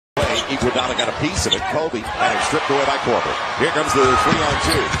Iguodala got a piece of it. Kobe had him stripped away by Corbett. Here comes the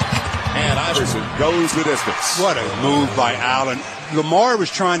 3-on-2. And Iverson goes the distance. What a move by Allen. Lamar was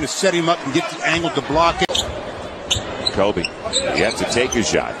trying to set him up and get the angle to block it. Kobe, he has to take his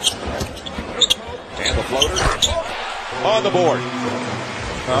shot. And the floater on the board.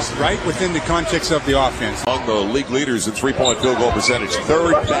 Right within the context of the offense. Among the league leaders in three-point field goal percentage,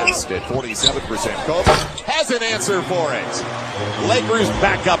 third best at 47%. Kobe has an answer for it. Lakers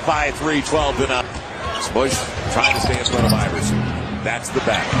back up by 3, 12-0. Bush trying to stay in front of Iverson. That's the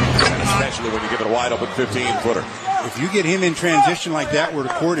back, and especially when you give it a wide-open 15-footer. If you get him in transition like that, where the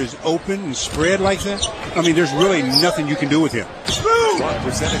court is open and spread like that, I mean, there's really nothing you can do with him. Strong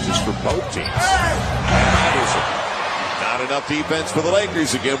percentages for both teams. And Iverson. Not enough defense for the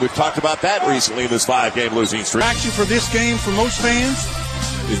Lakers again. We've talked about that recently in this 5-game losing streak. Action for this game for most fans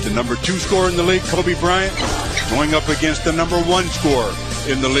is the number 2 scorer in the league, Kobe Bryant, going up against the number 1 scorer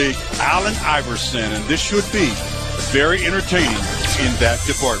in the league, Allen Iverson. And this should be very entertaining in that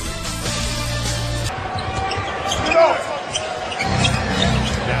department.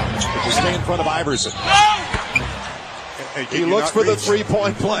 Now, if you stay in front of Iverson, he looks for the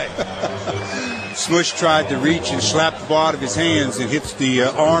three-point play. Smush tried to reach and slap the ball out of his hands and hits the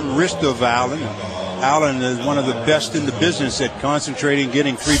arm wrist of Allen. Allen is one of the best in the business at concentrating,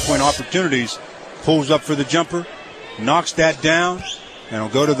 getting three-point opportunities. Pulls up for the jumper, knocks that down, and will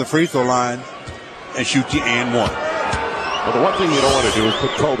go to the free throw line and shoot the and one. Well, the one thing you don't want to do is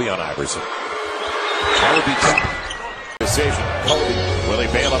put Kobe on Iverson. That would be tough. Decision. Kobe, will he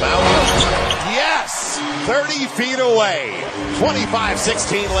bail him out? Yes! 30 feet away.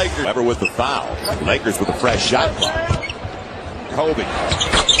 25-16 Lakers. Ever with the foul. Lakers with a fresh shot clock. Kobe.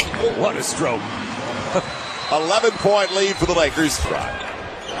 What a stroke. 11-point lead for the Lakers.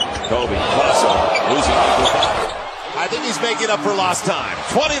 Kobe also losing the foul. I think he's making up for lost time.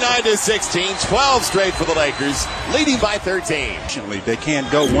 29-16, 12 straight for the Lakers, leading by 13. They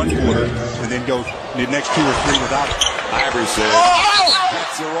can't go one quarter and then go the next 2 or 3 without it. Iverson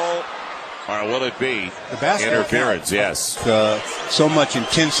gets a roll. Or will it be interference? Yes. So much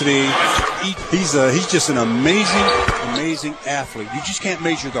intensity. He's just an amazing athlete. You just can't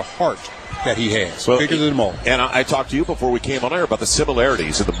measure the heart that he has. Well, bigger than them all. And I talked to you before we came on air about the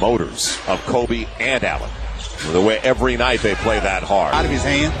similarities in the motors of Kobe and Allen. The way every night they play that hard. Out of his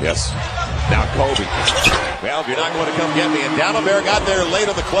hand? Yes. Now Kobe. Well, if you're not going to come get me. And Downbear got there late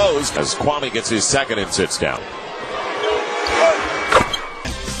on the close as Kwame gets his second and sits down.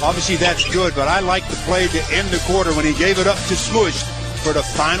 Obviously that's good, but I like the play to end the quarter when he gave it up to Smush for the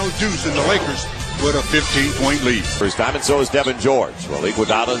final deuce, and the Lakers with a 15-point lead. First time, and so is Devin George. Well,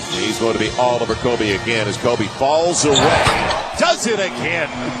 Iguodala, he's going to be all over Kobe again as Kobe falls away. Does it again.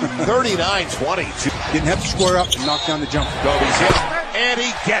 39-22. Didn't have to square up and knock down the jumper. Kobe's hit, and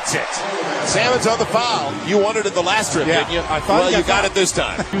he gets it. Salmon's on the foul. You wanted it the last trip, didn't you? I thought well, you got it this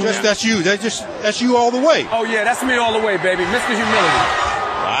time. That's you. That's you all the way. Oh, yeah, that's me all the way, baby. Mr. Humility.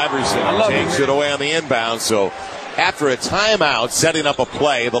 Iverson takes it away on the inbound, so after a timeout setting up a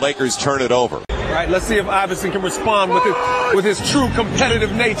play, the Lakers turn it over. All right, let's see if Iverson can respond with his true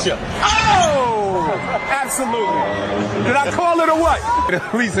competitive nature. Oh, absolutely. Did I call it or what?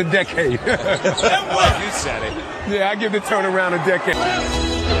 At least a decade. You said it. Yeah, I give the turnaround a decade.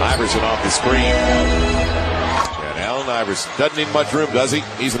 Iverson off the screen. And Allen Iverson doesn't need much room, does he?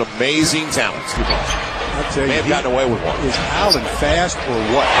 He's an amazing talent. I'll tell you, may have gotten away with one. Is Allen fast or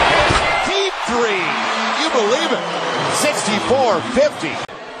what? Deep three. You believe it. 64-50.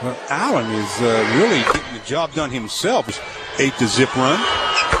 Well, Allen is really getting the job done himself. 8 to zip run.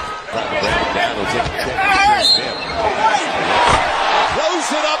 Close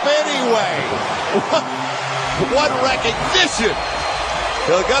it up anyway. What recognition.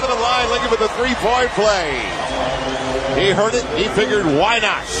 He'll go to the line looking for the three-point play. He heard it. He figured, why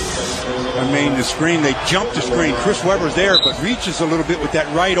not? I mean, the screen, they jumped the screen. Chris Webber's there, but reaches a little bit with that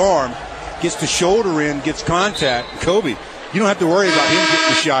right arm. Gets the shoulder in, gets contact. Kobe, you don't have to worry about him getting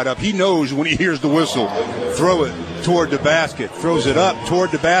the shot up. He knows when he hears the whistle. Throw it toward the basket. Throws it up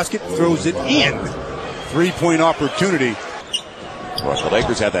toward the basket. Throws it in. 3-point opportunity. Well, the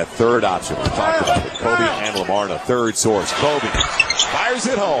Lakers had that third option. We talked about it. Kobe and Lamar in a third source. Kobe fires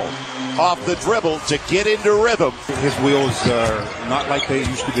it home off the dribble to get into rhythm. His wheels are not like they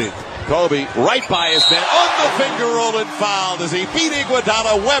used to be. Kobe right by his man on the finger roll and fouled as he beat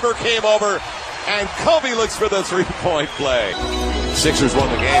Iguodala. Weber came over and Kobe looks for the three-point play. Sixers won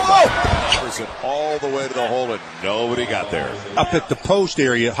the game. Iverson all the way to the hole and nobody got there. Up at the post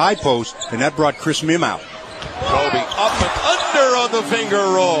area, high post, and that brought Chris Mim out. Kobe up and under on the finger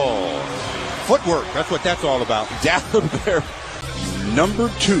roll. Footwork, that's what that's all about. Down there. number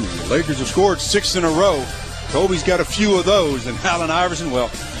 2. The Lakers have scored 6 in a row. Kobe's got a few of those, and Allen Iverson, well,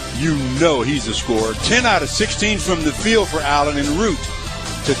 you know he's a scorer. 10 out of 16 from the field for Allen en route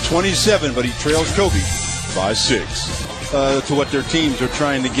to 27, but he trails Kobe by 6 to what their teams are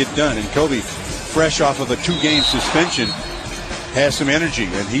trying to get done. And Kobe, fresh off of a 2-game suspension, has some energy,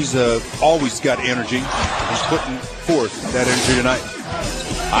 and he's always got energy. He's putting forth that energy tonight.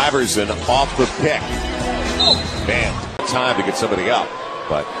 Iverson off the pick. Man, time to get somebody up,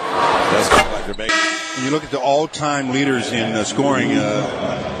 but doesn't look like they're making. When you look at the all-time leaders in scoring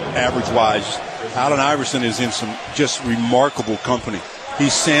average-wise, Allen Iverson is in some just remarkable company.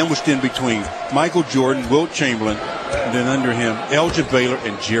 He's sandwiched in between Michael Jordan, Wilt Chamberlain, and then under him, Elgin Baylor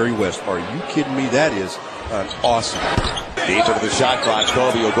and Jerry West. Are you kidding me? That is awesome. Deep into the shot clock,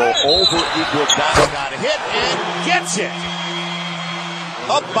 Kobe will go over equal time. Got a hit and gets it.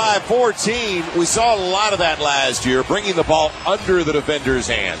 Up by 14. We saw a lot of that last year, bringing the ball under the defender's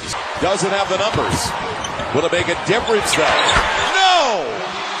hands. Doesn't have the numbers. Will it make a difference, though? No!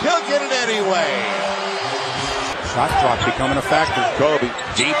 He'll get it anyway. Shot clock becoming a factor. Kobe,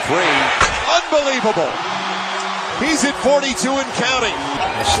 deep three. Unbelievable. He's at 42 and counting.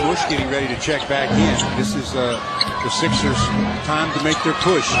 Swoosh getting ready to check back in. This is the Sixers' time to make their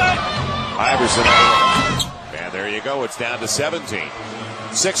push. Iverson. And there you go. It's down to 17.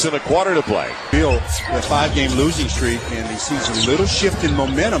 6 1/4 to play. Bill, a 5-game losing streak, and he sees a little shift in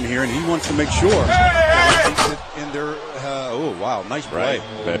momentum here, and he wants to make sure that he keeps it in their. Oh, wow. Nice play.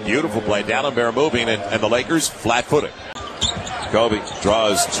 Right. A beautiful play. Dallenberg moving, and the Lakers flat-footed. Kobe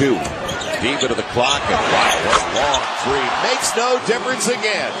draws 2. Deep into the clock, and wow, what a long three. Makes no difference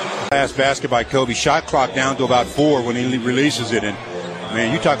again. Last basket by Kobe. Shot clock down to about 4 when he releases it. And,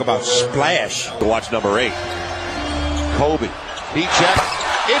 man, you talk about splash. To watch number 8. Kobe. He checked.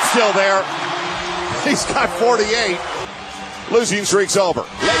 It's still there. He's got 48. Losing streak's over.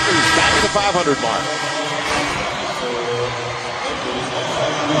 Lakers back to the 500 mark.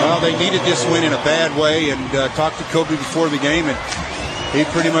 Well, they needed this win in a bad way, and talked to Kobe before the game, and he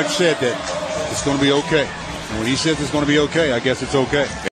pretty much said that it's going to be okay. And when he says it's going to be okay, I guess it's okay.